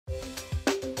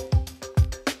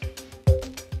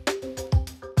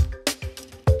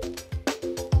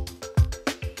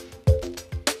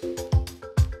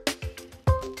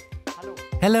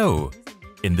Hello!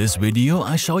 In this video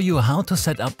I show you how to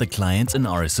set up the clients in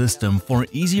our system for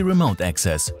easy remote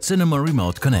access, SINEMA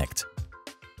Remote Connect.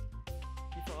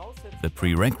 The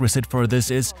prerequisite for this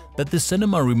is that the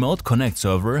SINEMA Remote Connect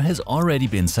server has already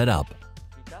been set up.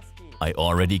 I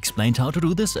already explained how to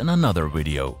do this in another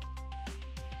video.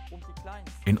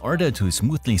 In order to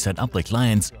smoothly set up the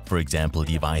clients, for example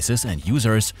devices and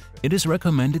users, it is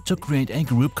recommended to create a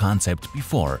group concept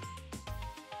before.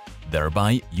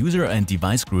 Thereby, user and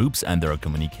device groups and their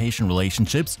communication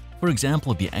relationships, for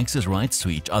example the access rights to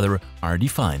each other, are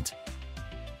defined.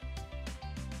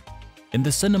 In the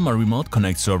SINEMA Remote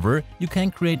Connect server, you can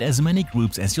create as many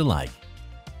groups as you like.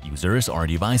 Users or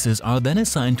devices are then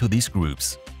assigned to these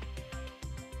groups.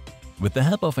 With the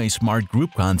help of a smart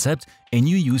group concept, a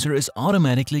new user is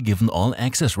automatically given all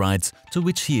access rights to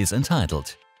which he is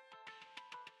entitled.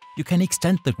 You can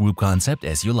extend the group concept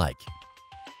as you like.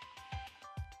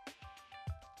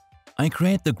 I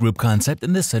create the group concept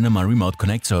in the SINEMA Remote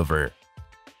Connect server.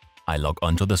 I log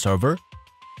onto the server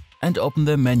and open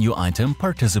the menu item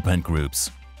Participant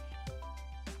Groups.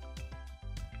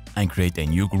 I create a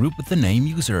new group with the name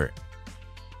User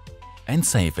and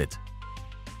save it.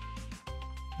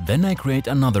 Then I create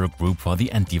another group for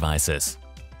the end devices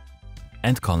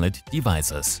and call it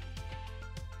Devices.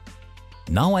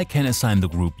 Now I can assign the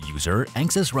group User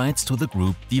access rights to the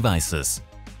group Devices.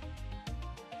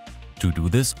 To do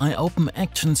this, I open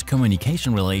Actions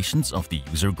Communication Relations of the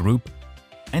User group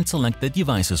and select the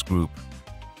Devices group.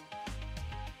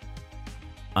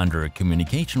 Under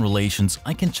Communication Relations,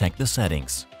 I can check the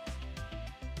settings.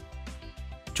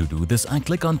 To do this, I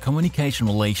click on Communication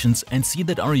Relations and see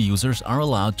that our users are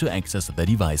allowed to access the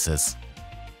devices.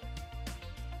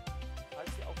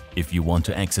 If you want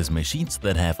to access machines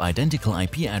that have identical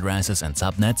IP addresses and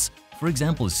subnets, for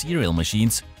example serial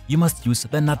machines, you must use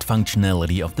the NAT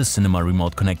functionality of the SINEMA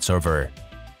Remote Connect server.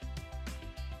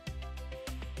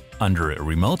 Under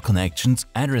Remote Connections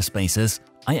Address Spaces,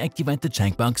 I activate the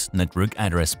checkbox Network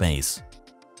Address Space.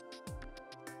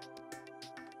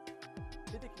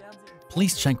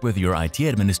 Please check with your IT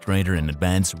administrator in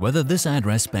advance whether this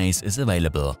address space is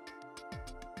available.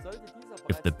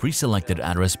 If the pre-selected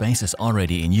address space is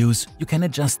already in use, you can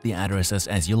adjust the addresses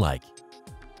as you like.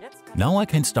 Now I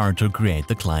can start to create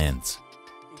the clients.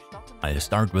 I'll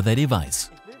start with a device.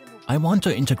 I want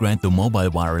to integrate the mobile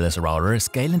wireless router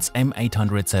Siemens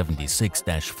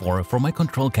M876-4 for my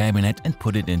control cabinet and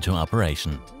put it into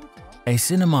operation. A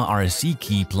SINEMA RC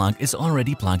key plug is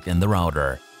already plugged in the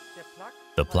router.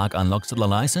 The plug unlocks the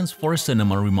license for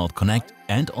SINEMA Remote Connect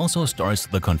and also stores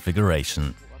the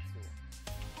configuration.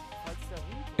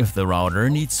 If the router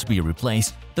needs to be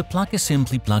replaced, the plug is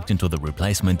simply plugged into the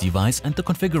replacement device and the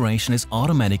configuration is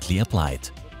automatically applied.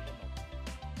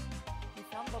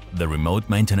 The remote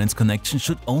maintenance connection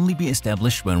should only be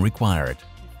established when required.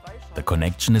 The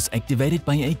connection is activated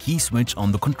by a key switch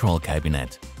on the control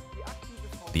cabinet.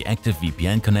 The active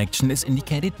VPN connection is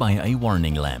indicated by a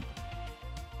warning lamp.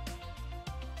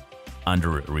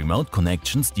 Under Remote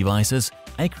Connections Devices,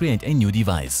 I create a new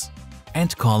device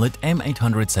and call it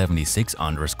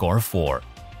M876_4.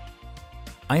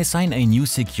 I assign a new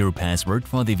secure password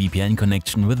for the VPN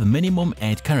connection with minimum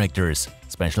 8 characters,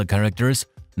 special characters,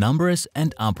 numbers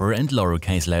and upper and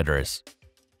lowercase letters.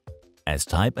 As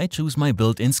type, I choose my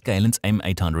built-in Siemens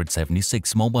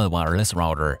M876 mobile wireless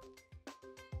router.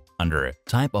 Under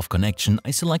Type of Connection,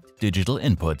 I select Digital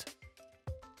Input.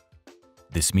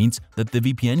 This means that the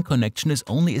VPN connection is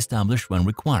only established when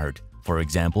required, for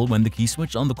example when the key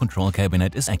switch on the control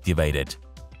cabinet is activated.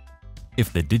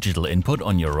 If the digital input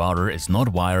on your router is not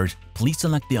wired, please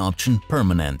select the option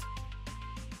Permanent.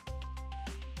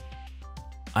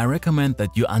 I recommend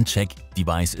that you uncheck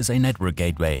Device is a network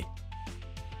gateway.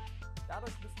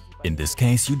 In this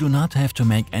case, you do not have to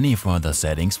make any further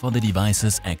settings for the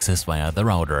devices accessed via the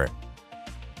router.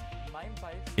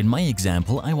 In my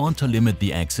example, I want to limit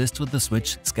the access to the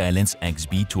switch Siemens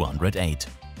XB208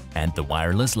 and the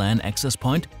wireless LAN access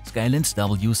point Siemens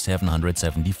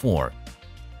W774.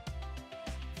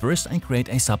 First, I create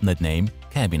a subnet name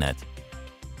Cabinet.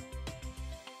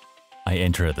 I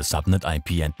enter the subnet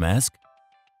IP and mask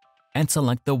and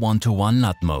select the 1-to-1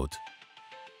 NAT mode.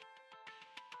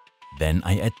 Then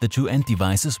I add the two end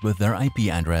devices with their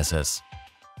IP addresses.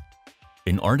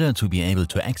 In order to be able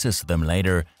to access them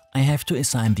later, I have to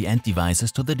assign the end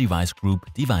devices to the device group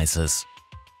Devices.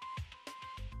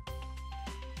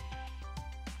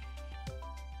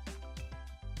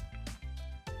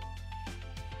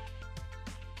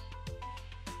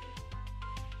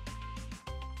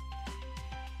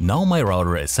 Now my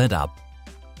router is set up.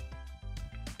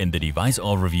 In the device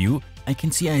overview, I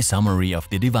can see a summary of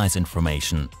the device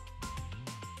information.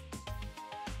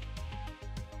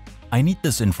 I need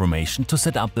this information to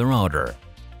set up the router.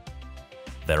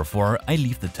 Therefore, I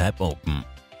leave the tab open.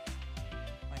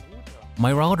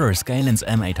 My router Siemens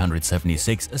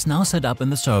M876 is now set up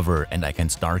in the server and I can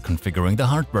start configuring the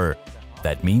hardware.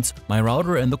 That means my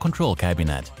router in the control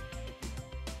cabinet.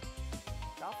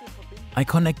 I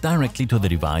connect directly to the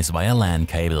device via LAN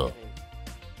cable.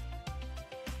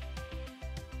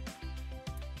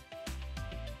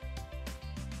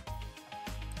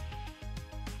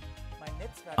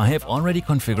 I have already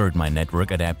configured my network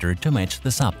adapter to match the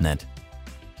subnet.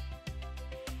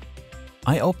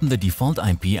 I open the default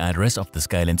IP address of the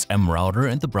Siemens M router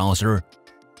in the browser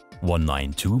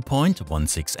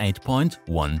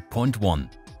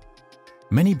 192.168.1.1.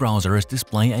 Many browsers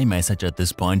display a message at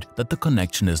this point that the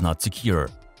connection is not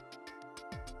secure.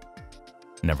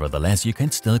 Nevertheless, you can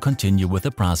still continue with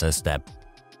the process step.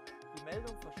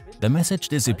 The message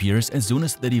disappears as soon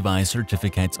as the device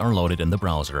certificates are loaded in the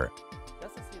browser.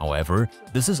 However,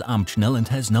 this is optional and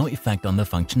has no effect on the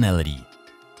functionality.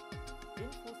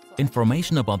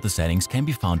 Information about the settings can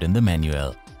be found in the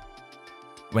manual.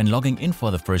 When logging in for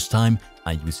the first time,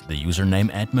 I use the username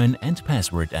admin and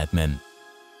password admin.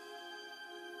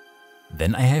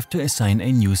 Then I have to assign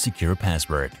a new secure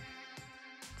password.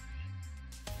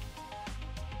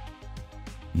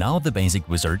 Now the basic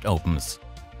wizard opens.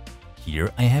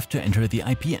 Here I have to enter the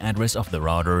IP address of the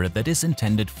router that is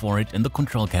intended for it in the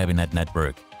control cabinet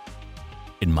network.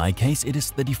 In my case, it is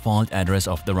the default address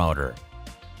of the router.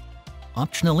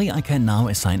 Optionally, I can now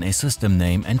assign a system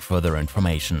name and further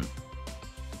information.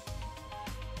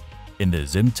 In the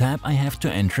SIM tab, I have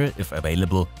to enter, if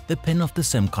available, the PIN of the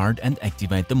SIM card and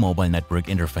activate the mobile network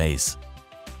interface.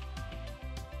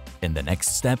 In the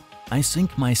next step, I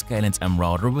sync my Siemens M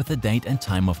router with the date and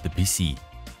time of the PC.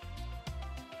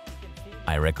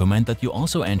 I recommend that you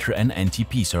also enter an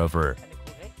NTP server.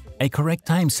 A correct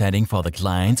time setting for the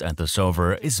clients and the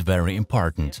server is very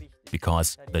important,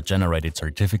 because the generated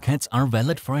certificates are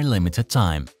valid for a limited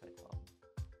time.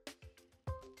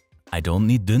 I don't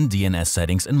need DNS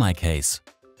settings in my case.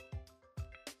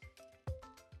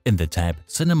 In the tab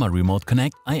SINEMA Remote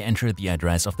Connect, I enter the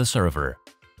address of the server.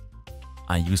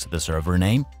 I use the server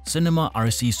name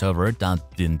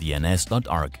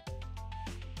sinemarcserver.dns.org.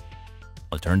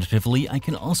 Alternatively, I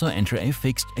can also enter a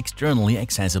fixed, externally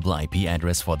accessible IP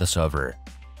address for the server.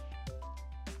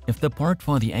 If the port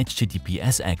for the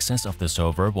HTTPS access of the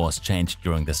server was changed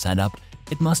during the setup,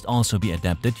 it must also be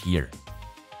adapted here.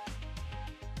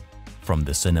 From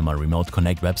the SINEMA Remote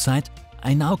Connect website,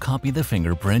 I now copy the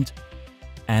fingerprint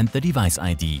and the device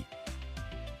ID.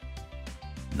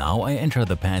 Now I enter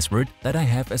the password that I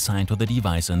have assigned to the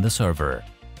device in the server.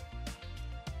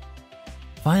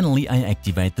 Finally, I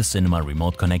activate the SINEMA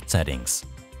Remote Connect settings.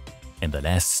 In the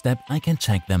last step, I can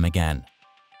check them again.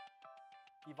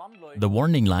 The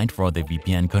warning light for the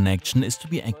VPN connection is to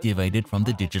be activated from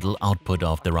the digital output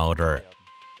of the router.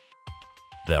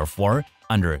 Therefore,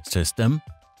 under System,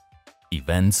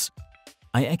 Events,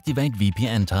 I activate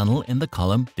VPN tunnel in the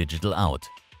column Digital Out.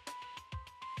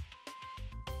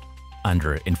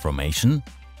 Under Information,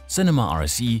 SINEMA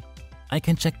RC, I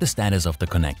can check the status of the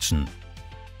connection.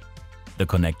 The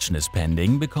connection is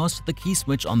pending because the key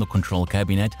switch on the control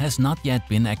cabinet has not yet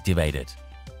been activated.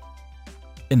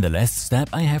 In the last step,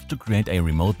 I have to create a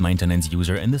remote maintenance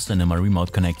user in the SINEMA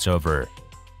Remote Connect server.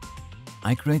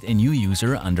 I create a new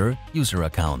user under User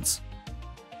Accounts.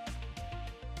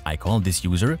 I call this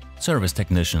user Service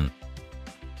Technician.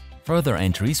 Further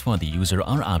entries for the user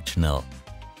are optional.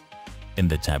 In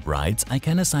the tab Rights, I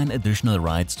can assign additional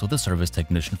rights to the Service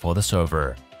Technician for the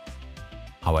server.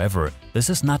 However, this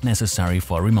is not necessary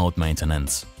for remote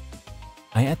maintenance.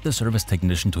 I add the Service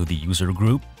Technician to the user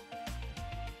group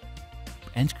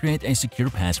and create a secure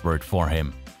password for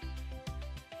him.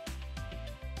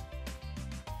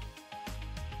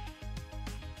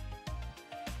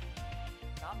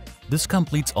 This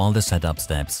completes all the setup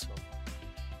steps.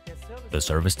 The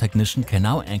Service Technician can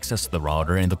now access the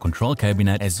router in the control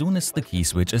cabinet as soon as the key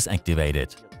switch is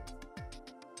activated.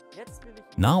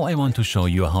 Now I want to show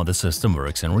you how the system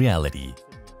works in reality.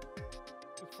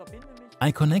 I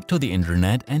connect to the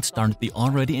internet and start the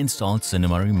already installed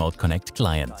SINEMA Remote Connect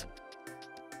client.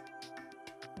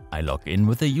 I log in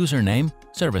with the username,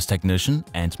 Service Technician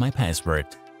and my password.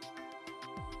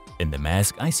 In the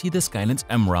mask, I see the Siemens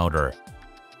M router.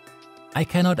 I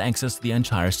cannot access the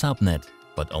entire subnet,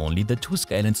 but only the two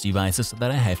Siemens devices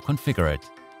that I have configured.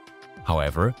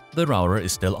 However, the router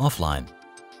is still offline.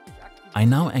 I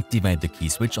now activate the key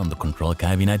switch on the control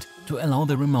cabinet to allow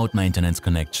the remote maintenance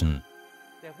connection.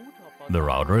 The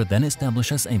router then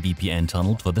establishes a VPN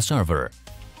tunnel to the server.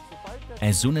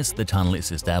 As soon as the tunnel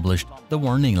is established, the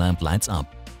warning lamp lights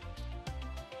up.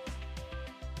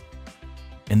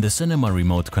 In the SINEMA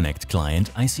Remote Connect client,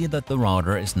 I see that the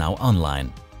router is now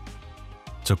online.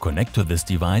 To connect to this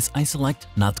device, I select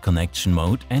NAT connection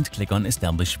mode and click on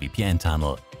Establish VPN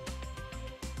tunnel.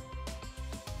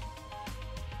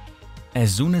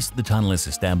 As soon as the tunnel is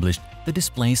established, the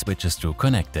display switches to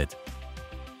Connected.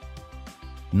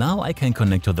 Now I can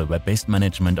connect to the web-based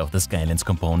management of the Skylines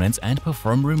components and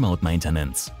perform remote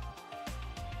maintenance.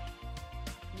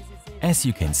 As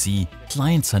you can see,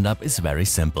 client setup is very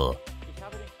simple.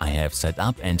 I have set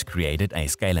up and created a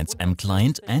Skylines M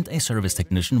client and a service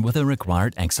technician with the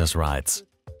required access rights.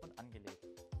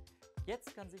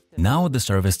 Now the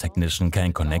service technician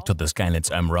can connect to the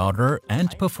Skylines M router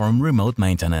and perform remote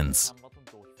maintenance.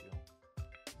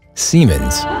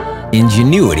 Siemens.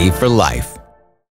 Ingenuity for life.